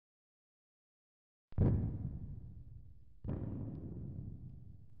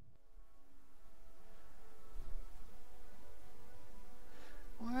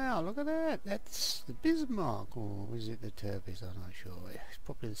Bismarck, or is it the Turbis? I'm not sure. It's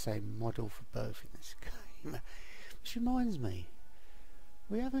probably the same model for both in this game. Which reminds me,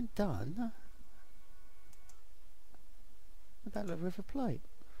 we haven't done the Battle of River Plate.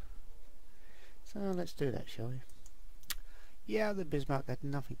 So let's do that, shall we? Yeah, the Bismarck had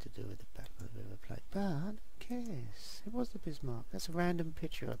nothing to do with the Battle of the River Plate, but who cares? It was the Bismarck. That's a random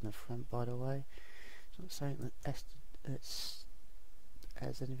picture on the front, by the way. It's not saying that it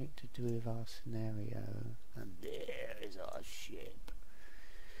has anything to do with our scenario. And there is our ship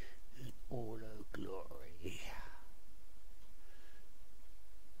in all her glory.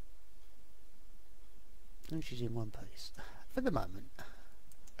 And she's in one piece for the moment.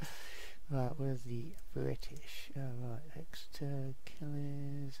 Right, where's the British? Oh, right, Exeter,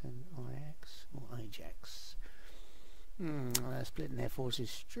 Achilles and Ajax, or Ajax. They're splitting their forces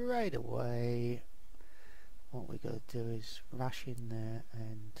straight away. What we got to do is rush in there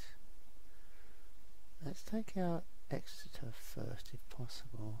and let's take out Exeter first if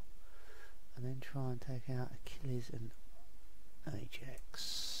possible, and then try and take out Achilles and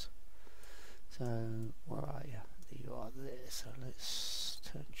Ajax. So, where are you? You are there, so let's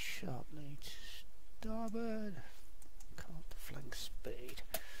turn sharply to starboard. Can't flank speed.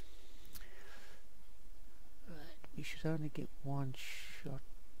 Right, we should only get one shot,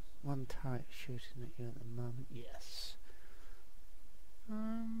 one turret shooting at you at the moment. Yes.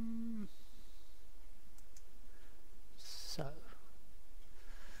 So,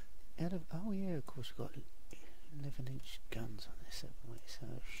 out of oh yeah, of course we've got 11-inch guns on this, haven't we?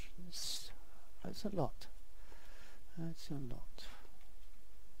 So that's a lot. That's a lot.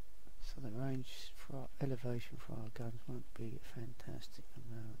 So the range for our elevation for our guns won't be a fantastic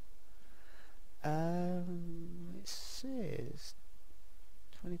amount. It says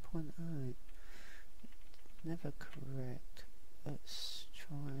 20.8. Never correct. Let's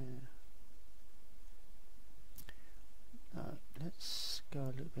try. No, let's go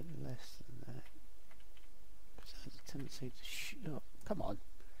a little bit less than that. Because it has a tendency to shoot. Oh, come on.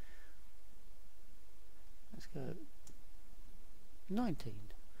 Let's go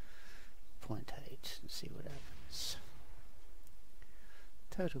 19.8 and see what happens.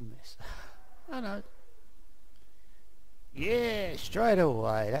 Total miss. I know. Yeah, straight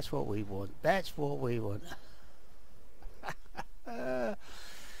away. That's what we want. That's what we want. That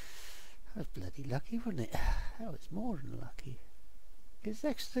was bloody lucky, wasn't it? That was more than lucky. Is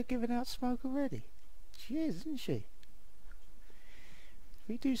Exeter giving out smoke already? She is, isn't she?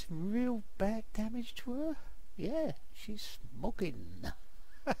 We do some real bad damage to her? Yeah, she's smoking.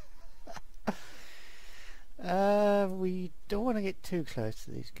 We don't want to get too close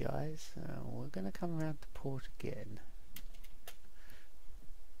to these guys. We're going to come around to port again.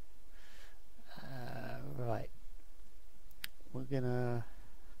 Right. We're going to...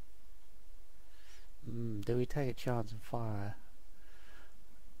 do we take a chance and fire?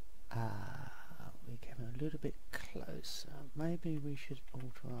 We came a little bit closer. Maybe we should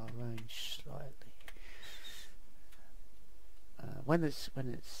alter our range slightly. When it's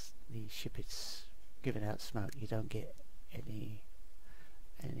the ship is giving out smoke, you don't get any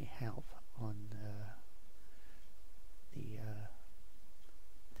help on the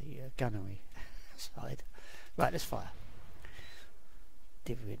gunnery side. Right, let's fire.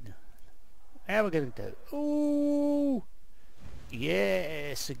 Divin. How are we going to do? Ooh!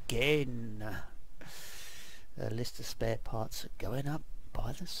 Yes, again. The list of spare parts are going up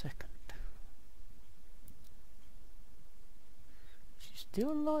by the second. She's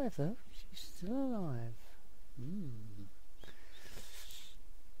still alive though. She's still alive.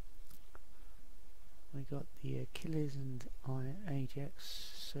 We got the Achilles and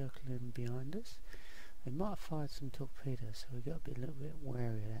Ajax circling behind us. They might have fired some torpedoes, so we've got to be a little bit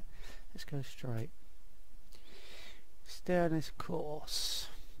wary of that. Let's go straight. Stay on this course.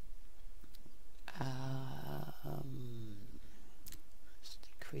 Let's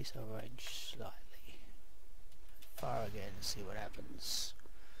decrease our range slightly. Fire again and see what happens.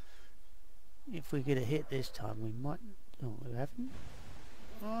 If we get a hit this time, we might. Oh, we haven't.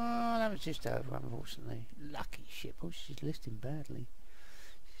 Oh, that was just over, unfortunately. Lucky ship. Oh, she's listing badly.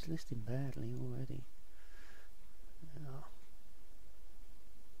 She's listing badly already. Oh.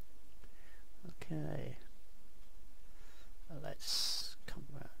 Okay. Let's come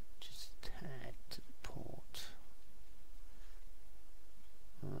round just a tad to the port.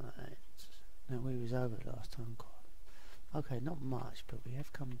 Right. No, we was over last time. Okay, not much, but we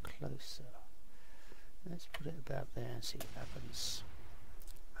have come closer. Let's put it about there and see what happens.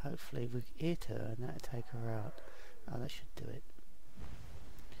 Hopefully we hit her and that'll take her out. Oh, that should do it.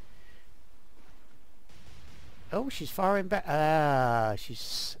 Oh, she's firing back. Ah,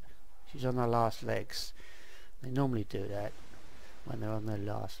 she's She's on her last legs. They normally do that when they're on their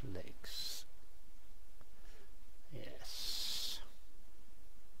last legs. Yes.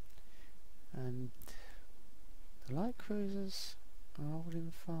 And the light cruisers are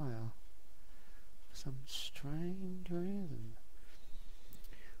holding fire for some strange reason.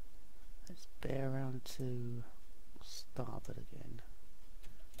 Let's bear around to starboard again.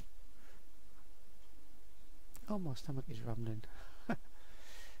 Oh, my stomach is rumbling.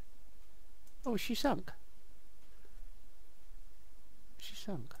 Oh, she sunk. She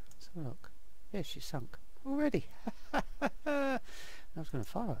sunk. Let's have a look. Yeah, she sunk already. I was going to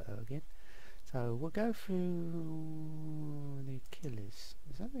fire at her again. So we'll go through the Achilles.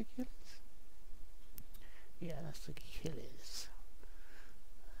 Is that the Achilles? Yeah, that's the Achilles.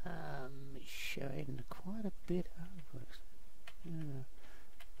 It's showing quite a bit over it. Yeah.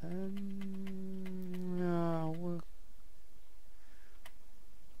 No,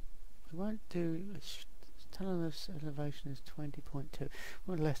 we won't do. It's telling us elevation is 20.2.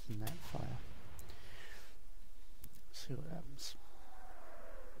 We're less than that fire. Let's see what happens.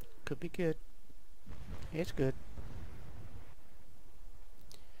 Could be good. It's good.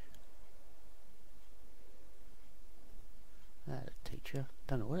 That'll teach you.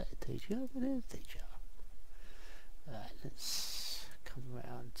 Don't know what it'll teach you, but it'll teach you. Right, let's come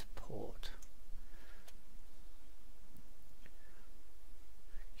around to port.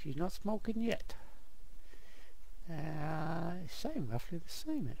 She's not smoking yet. Same, roughly the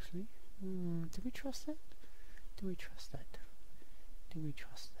same actually. Do we trust that? Do we trust that? Do we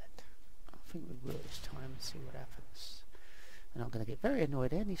trust that? I think we will this time and see what happens. And I'm going to get very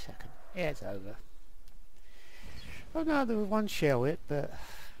annoyed any second. Yeah, it's over. Oh no, there was one shell hit, but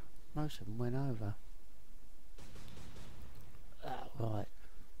most of them went over. Right.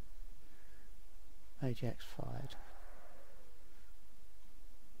 Ajax fired.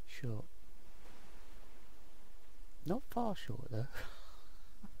 Short. Not far short though.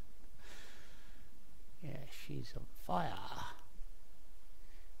 Yeah, she's on fire.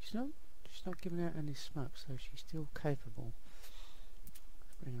 She's not giving out any smoke, so she's still capable.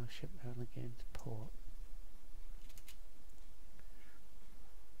 Let's bring our ship round again to port.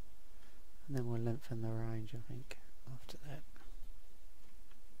 And then we'll lengthen the range, I think, after that.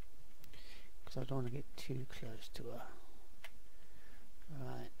 Because I don't want to get too close to her.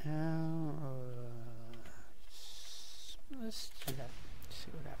 Right, now let's do that,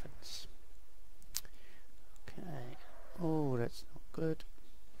 see what happens. Okay, oh, that's not good.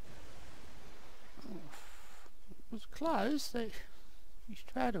 Oh, it was close, you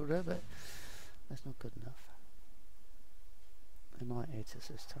straddled her, but that's not good enough. They might hit us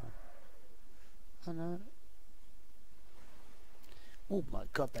this time. Oh no. Oh my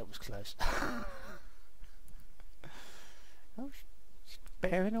god, that was close. Oh, she's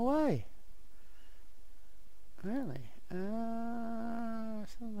bearing away. Really?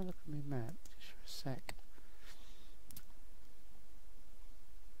 Let's have a look at my map just for a sec.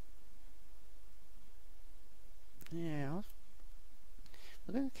 Yeah,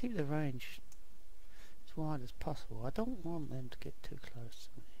 we're going to keep the range as wide as possible. I don't want them to get too close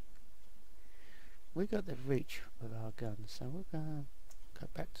to me. We got the reach with our guns, so we're going to go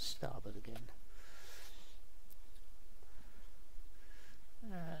back to starboard again.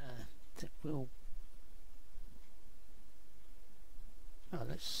 We'll.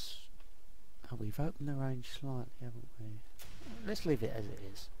 Oh, we've opened the range slightly, haven't we? Let's leave it as it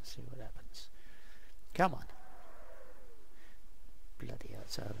is. See what happens. Come on. Bloody hell,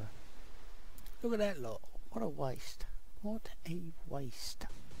 it's over. Look at that lot. What a waste. What a waste.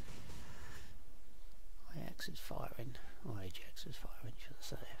 Ajax is firing. Or Ajax is firing, should I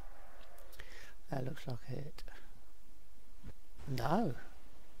say. That looks like a hit. No.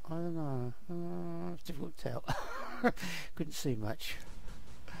 I don't know. It's difficult to tell. Couldn't see much.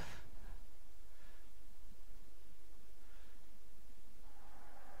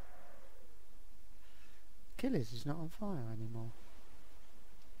 Achilles is not on fire anymore.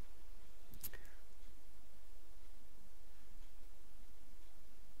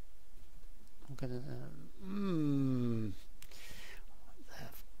 I'm gonna they're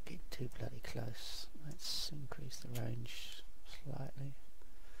getting too bloody close. Let's increase the range slightly.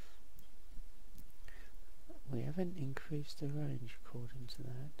 We haven't increased the range according to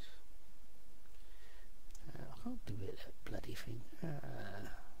that. I can't do it, that bloody thing.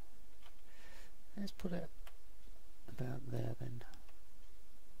 Let's put it about there then.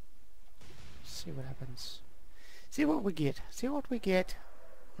 See what happens. See what we get. See what we get.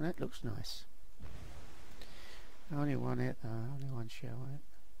 Well, that looks nice. Only one hit though, only one shell hit.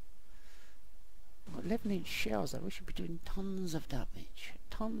 11-inch shells though, we should be doing tons of damage.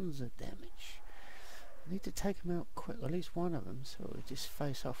 Tons of damage. I need to take them out quick, at least one of them, so we just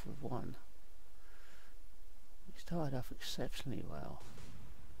face off with one. We started off exceptionally well.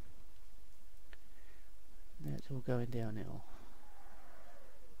 Now it's all going downhill.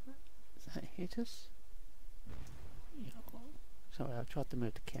 Does that hit us? Yeah. Sorry, I tried to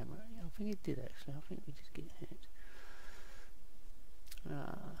move the camera. Yeah, I think it did actually. I think we just get hit.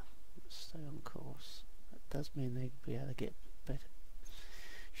 Let's stay on course. That does mean they'd be able to get a better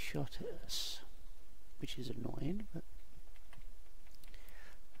shot at us, which is annoying, but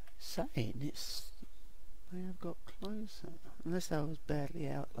saying it's they have got closer. Unless I was badly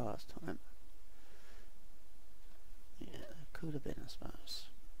out last time. Yeah, it could have been, I suppose.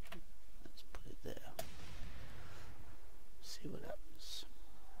 Let's put it there. See what happens.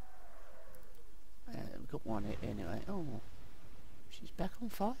 We've got one hit anyway. Oh, she's back on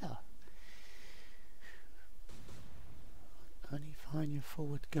fire. Only find your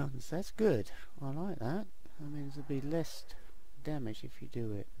forward guns. That's good. I like that. That means there'll be less damage if you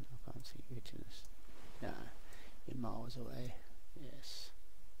do it. I can't see you hitting us. No, you're miles away. Yes.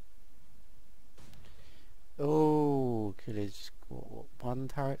 Oh, could it just what, one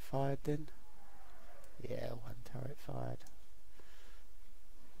turret fired then? Yeah, one turret fired.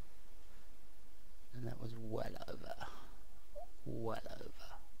 And that was well over. Well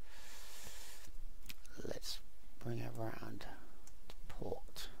over. Let's bring it round to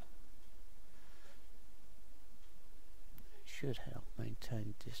port. It should help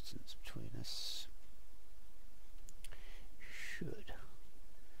maintain distance between us. Should.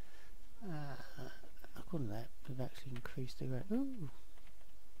 According to that, we've actually increased the range. Ooh!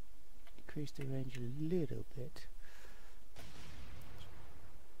 Increased the range a little bit.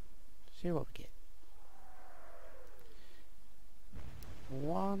 See what we get.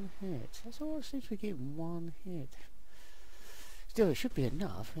 One hit. That's all it seems to get, one hit. Still, it should be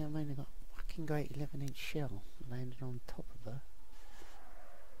enough. I mean, they've got a fucking great 11-inch shell landed on top of her.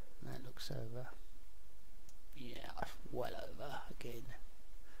 That looks over. Yeah, well over again.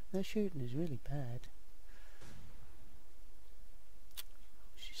 Their shooting is really bad.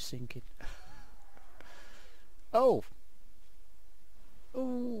 She's sinking. Oh!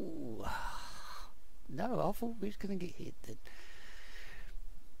 Ooh! No, I thought we was going to get hit then.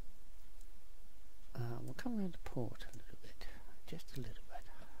 We'll come around to port a little bit. Just a little bit.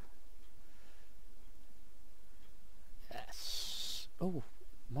 Yes! Oh!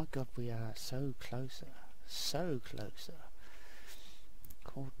 My god, we are so closer. So closer.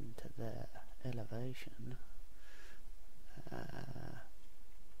 According to their elevation.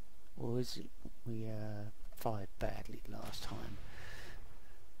 Or is it we fired badly last time?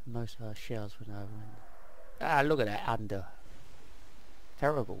 Most of our shells went over and look at that under.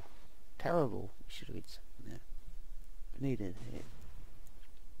 Terrible. Terrible. We should have been something there. We needed it.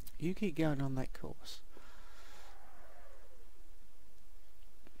 You keep going on that course.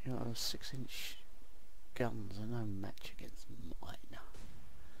 You know, those 6-inch guns are no match against mine.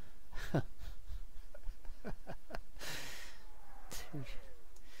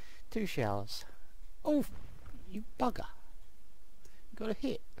 Two shells. Oh, you bugger. Got a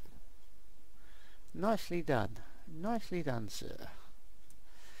hit. Nicely done. Nicely done, sir.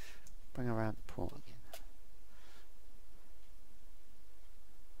 Bring around the port again.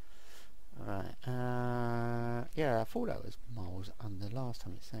 Alright, yeah, I thought that was miles under. Last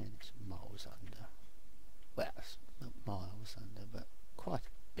time it's saying it's miles under. Well, it's not miles under, but quite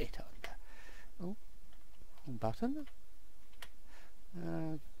a bit under. Oh, wrong button.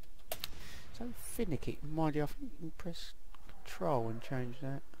 So finicky. Mind you, I think you can press Control and change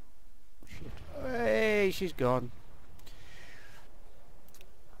that. Shit. Hey, she's gone.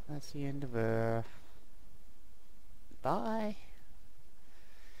 That's the end of her. Bye.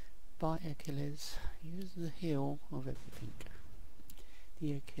 Bye, Achilles. Here's the hill of everything.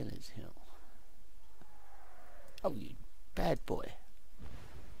 The Achilles hill. Oh, you bad boy.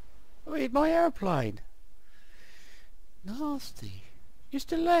 Oh, hit my airplane. Nasty. You're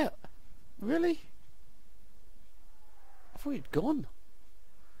still out. Really? I thought you'd gone.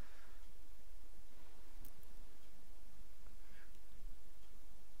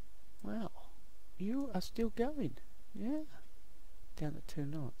 Wow. You are still going. Yeah. Down to 2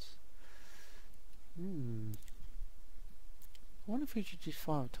 knots. I wonder if we should just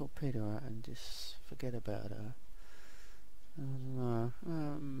fire a torpedo out and just forget about her. I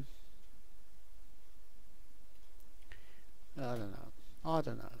don't know. I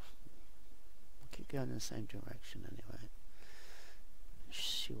don't know. We'll keep going in the same direction anyway.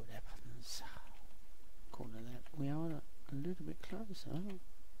 See what happens. According to that, we are a little bit closer. Oh,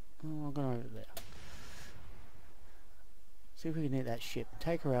 I'm going over there. See if we can hit that ship and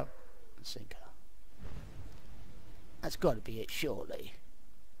take her out and sink her. That's got to be it, surely.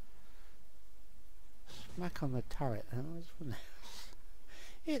 Smack on the turret.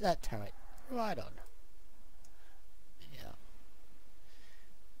 Hit that turret. Right on. Yeah.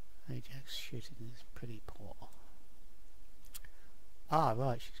 Ajax shooting is pretty poor. Ah,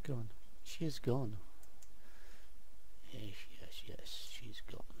 right, she's gone. She is gone. Yes, yes, yes, she's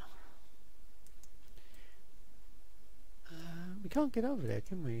gone. We can't get over there,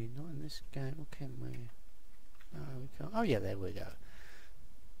 can we? Not in this game, or can we? No, we can't. Oh yeah, there we go.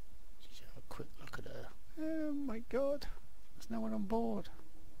 Just have a quick look at her. Oh my god, there's no one on board.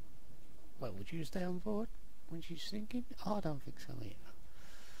 Well, would you stay on board when she's sinking? Oh, I don't think so either.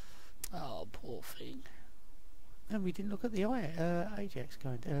 Oh, poor thing. And we didn't look at the Ajax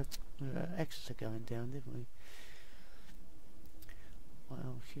going down, Exeter going down, did we?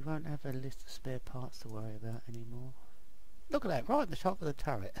 Well, she won't have a list of spare parts to worry about anymore. Look at that, right at the top of the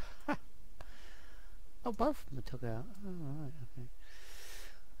turret. Oh, both of them took out. Oh, right, okay.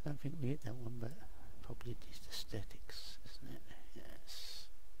 I don't think we hit that one, but probably just aesthetics, isn't it? Yes.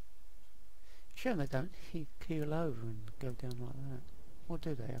 Shame they don't keel over and go down like that. Or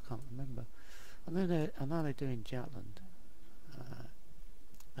do they? I can't remember. I know they do in Jutland.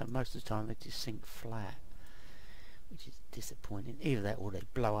 And most of the time they just sink flat, which is disappointing. Either that or they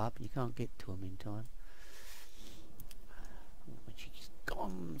blow up and you can't get to them in time. When she's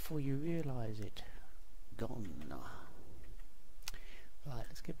gone before you realise it. Gone. Right,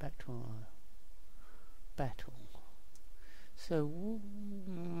 let's get back to our battle. So,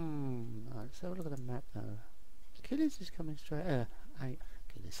 let's have a look at the map though. Achilles is coming straight.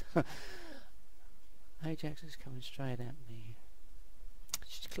 Achilles. Ajax is coming straight at me.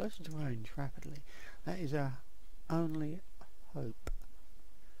 She's closer to range rapidly. That is our only hope.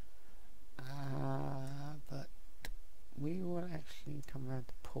 But we will actually come around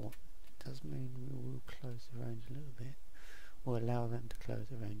to port. It does mean we will close the range a little bit, or allow them to close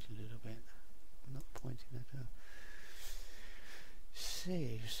the range a little bit. I'm not pointing at her.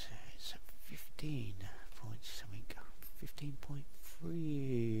 Saves. It's 15 point something.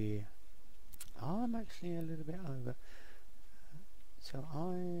 15.3. I'm actually a little bit over. So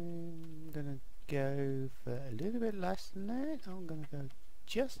I'm gonna go for a little bit less than that. I'm gonna go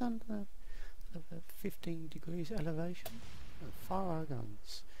just under 15 degrees elevation and fire our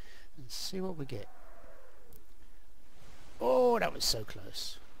guns and see what we get. Oh, that was so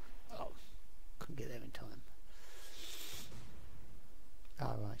close. Oh, couldn't get there in time.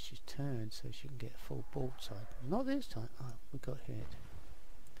 Alright, she's turned so she can get a full broadside. Not this time. Oh, we got hit.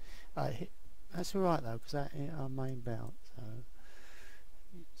 That's alright though, because that hit our main belt, so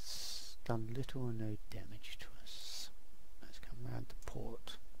it's done little or no damage to us. Let's come round to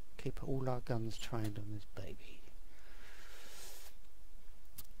port. Keep all our guns trained on this baby.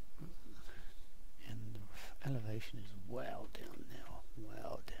 And the elevation is well down now,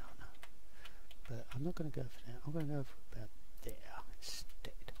 well down. But I'm not going to go for that. I'm going to go for about there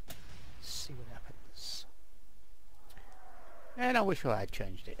instead. See what happens. And I wish I had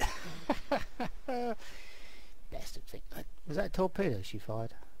changed it. Bastard thing. Was that a torpedo she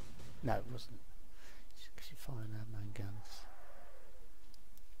fired? No, it wasn't. She fired our main guns.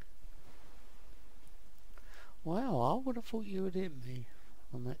 Wow, I would have thought you would hit me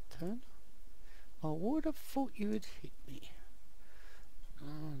on that turn. I would have thought you would hit me.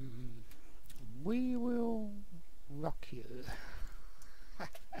 We will rock you.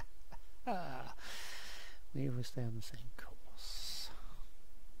 We will stay on the same course.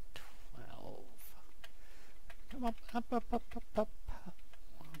 12. Come up, up, up, up, up, up.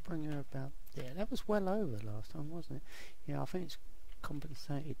 I'll bring her about there. That was well over last time, wasn't it? Yeah, I think it's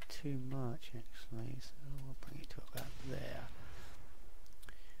compensated too much actually, so I'll bring it to about there.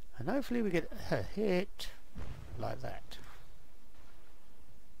 And hopefully we get her hit like that.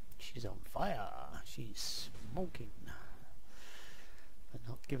 She's on fire. She's smoking, but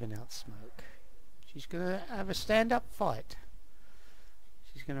not giving out smoke. She's gonna have a stand-up fight.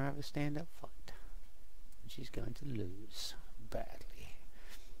 She's gonna have a stand-up fight, and she's going to lose badly.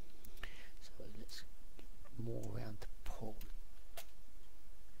 So let's get more around to port.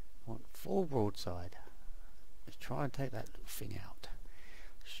 I want full broadside. Let's try and take that little thing out.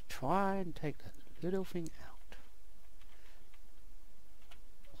 Let's try and take that little thing out.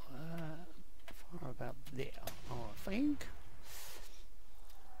 Far about there, I think.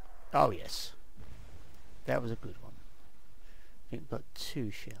 Oh yes, that was a good one. I think we've got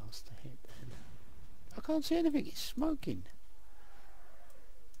 2 shells to hit then. I can't see anything, it's smoking.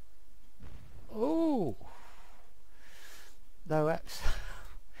 Oh! Though that's...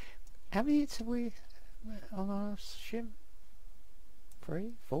 How many hits have we on our ship?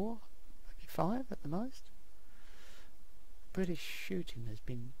 3, 4, maybe 5 at the most. British shooting has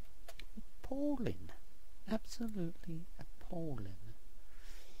been appalling. Absolutely appalling.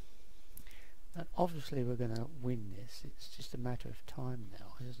 And obviously we're going to win this. It's just a matter of time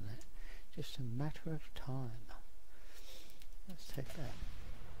now, isn't it? Just a matter of time. Let's take that.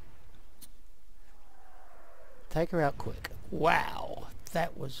 Take her out quick. Wow,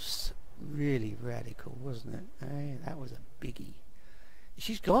 that was really radical, wasn't it? Hey, that was a biggie.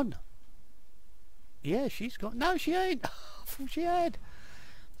 She's gone. Yeah, she's gone. No, she ain't. I thought she had.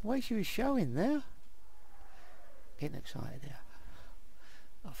 The way she was showing there. Getting excited there.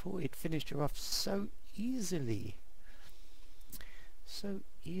 I thought he'd finished her off so easily. So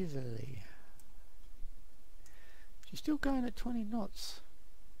easily. She's still going at 20 knots.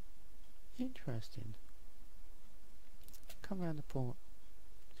 Interesting. Come round the port.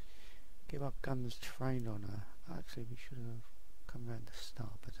 Give our guns trained on her. Actually, we should have come round the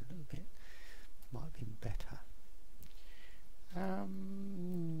starboard a little bit. Might have been better.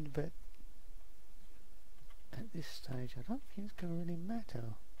 But at this stage, I don't think it's going to really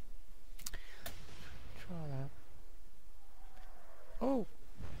matter. Try that. Oh!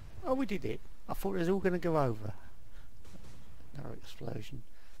 Oh, we did it. I thought it was all going to go over. Another explosion.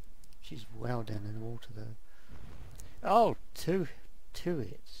 She's well down in the water though. Oh, two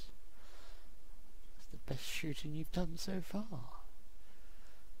hits. That's the best shooting you've done so far.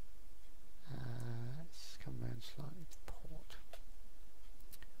 Let's come round slightly to port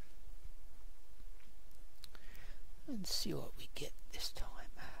and see what we get this time.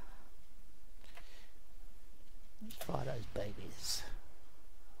 Let's fire those babies.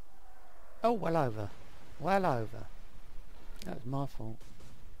 Oh, well over. Well over. That was my fault.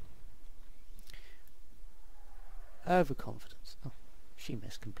 Overconfidence. Oh, she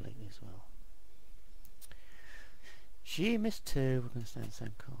missed completely as well. She missed too. We're going to stay on the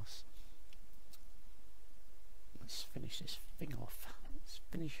same course. Let's finish this thing off. Let's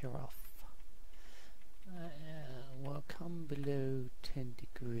finish her off. We'll come below 10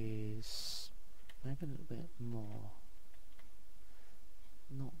 degrees. Maybe a little bit more.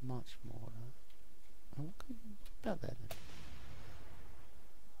 Not much more though. About that then.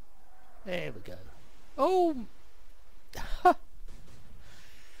 There we go. Oh!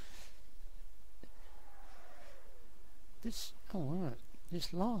 This, oh right,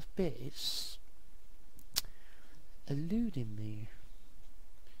 this last bit is eluding me.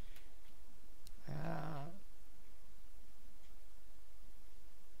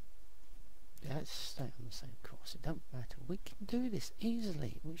 Let's stay on the same course, it don't matter, we can do this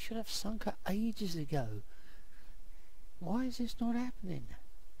easily. We should have sunk her ages ago. Why is this not happening?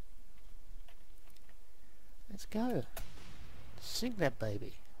 Let's go. Sink that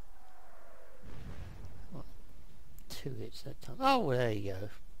baby. What? 2 hits that time. Oh, well, there you go.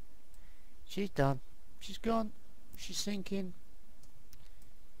 She's done. She's gone. She's sinking.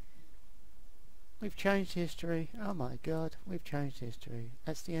 We've changed history. Oh my god, we've changed history.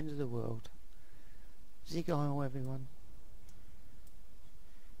 That's the end of the world. Zig Heil, everyone.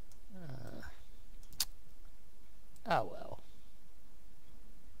 Oh well.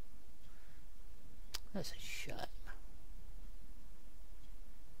 That's a shame.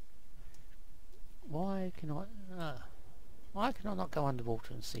 Why can I not go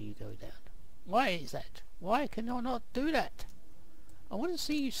underwater and see you go down? Why is that? Why can I not do that? I want to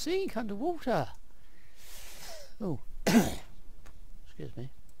see you sink underwater. Oh, excuse me.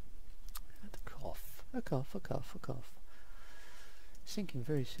 I had a cough. A cough, a cough, a cough. Sinking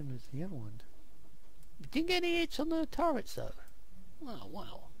very similar to the other one. Didn't get any hits on the turrets though. Oh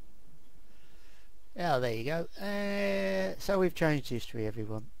wow. Oh, there you go. So we've changed history,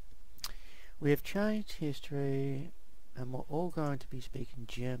 everyone. We have changed history, and we're all going to be speaking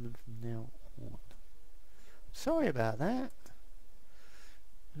German from now on. Sorry about that.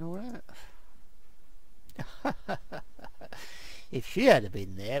 And all that. If she had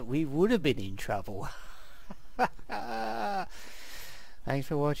been there, we would have been in trouble. Thanks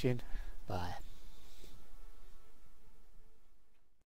for watching. Bye.